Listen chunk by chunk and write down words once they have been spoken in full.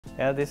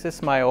Yeah, this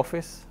is my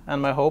office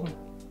and my home.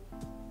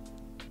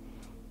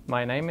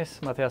 My name is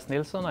Mattias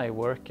Nilsson. I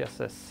work as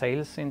a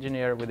sales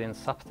engineer within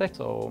Zaptec.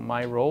 So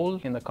my role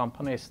in the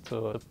company is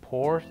to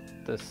support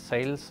the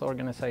sales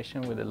organization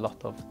with a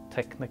lot of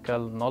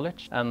technical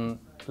knowledge and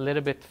a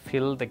little bit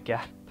fill the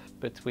gap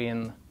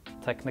between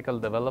technical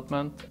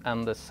development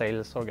and the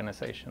sales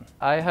organization.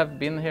 I have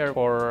been here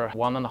for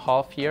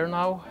 1.5 years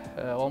now,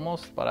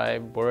 almost, but I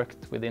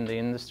worked within the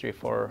industry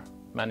for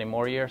many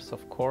more years,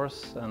 of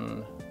course,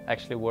 and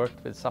actually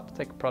worked with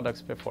Zaptec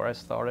products before I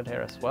started here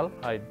as well.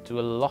 I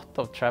do a lot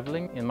of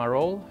traveling in my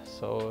role,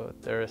 so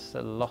there's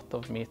a lot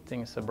of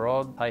meetings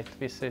abroad, site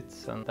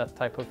visits and that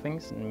type of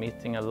things.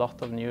 Meeting a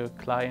lot of new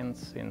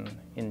clients in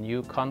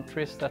new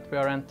countries that we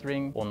are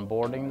entering,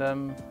 onboarding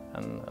them,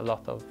 and a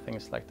lot of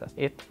things like that.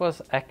 It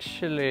was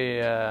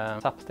actually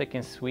Zaptec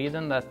in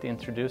Sweden that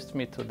introduced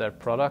me to their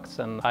products,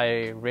 and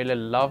I really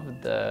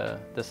loved the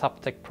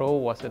Zaptec Pro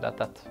was it at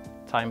that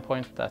time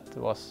point that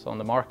was on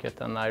the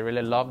market, and I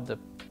really loved the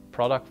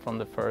product from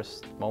the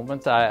first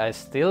moment. I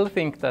still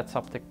think that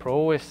Zaptec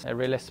Pro is a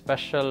really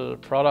special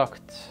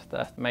product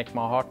that makes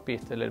my heart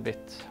beat a little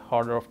bit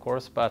harder, of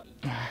course, but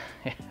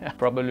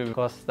probably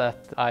because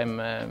that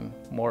I'm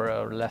more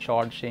or less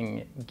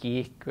charging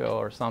geek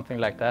or something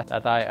like that.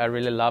 That I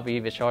really love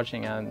EV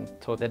charging and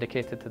so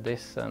dedicated to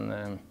this,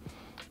 and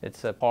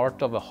it's a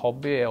part of a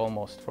hobby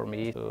almost for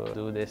me to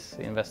do these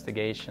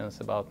investigations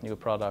about new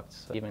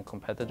products, even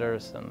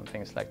competitors and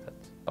things like that.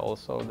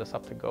 Also the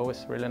Zaptec Go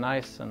is really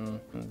nice, and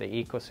the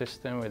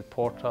ecosystem with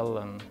Portal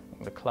and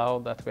the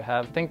cloud that we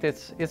have. I think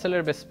it's a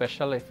little bit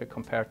special if we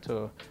compare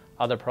to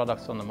other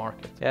products on the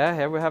market. Yeah,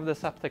 here we have the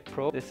Zaptec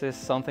Pro. This is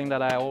something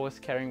that I always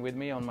carry with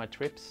me on my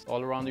trips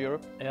all around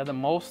Europe. Yeah, the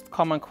most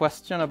common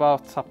question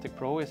about Zaptec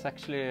Pro is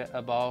actually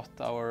about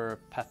our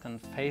pattern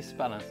phase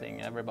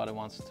balancing. Everybody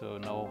wants to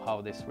know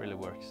how this really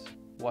works.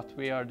 What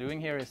we are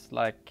doing here is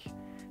like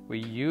we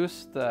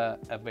use the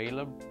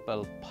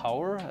available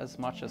power as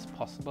much as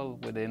possible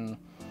within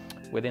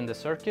the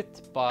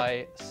circuit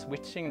by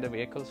switching the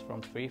vehicles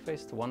from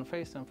 3-phase to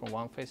 1-phase and from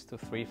 1-phase to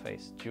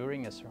 3-phase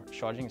during a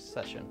charging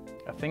session.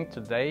 I think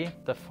today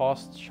the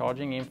fast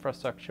charging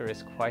infrastructure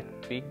is quite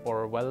big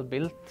or well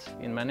built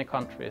in many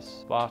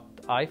countries, but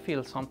I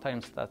feel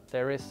sometimes that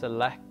there is a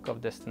lack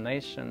of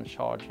destination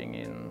charging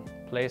in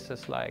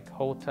places like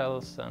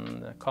hotels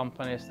and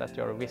companies that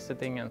you're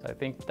visiting, and I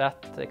think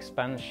that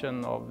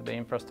expansion of the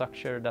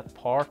infrastructure, that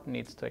part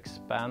needs to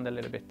expand a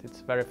little bit.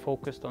 It's very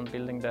focused on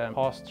building the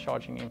fast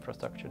charging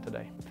infrastructure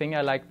today. The thing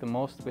I like the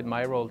most with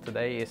my role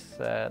today is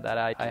that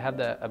I have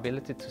the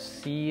ability to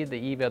see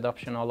the EV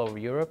adoption all over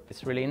Europe.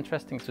 It's really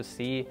interesting to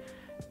see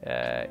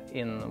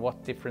in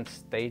what different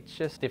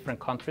stages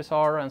different countries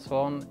are and so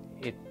on.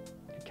 You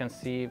can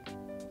see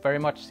very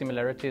much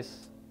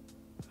similarities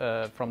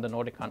from the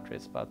Nordic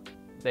countries, but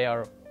they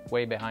are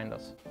way behind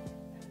us.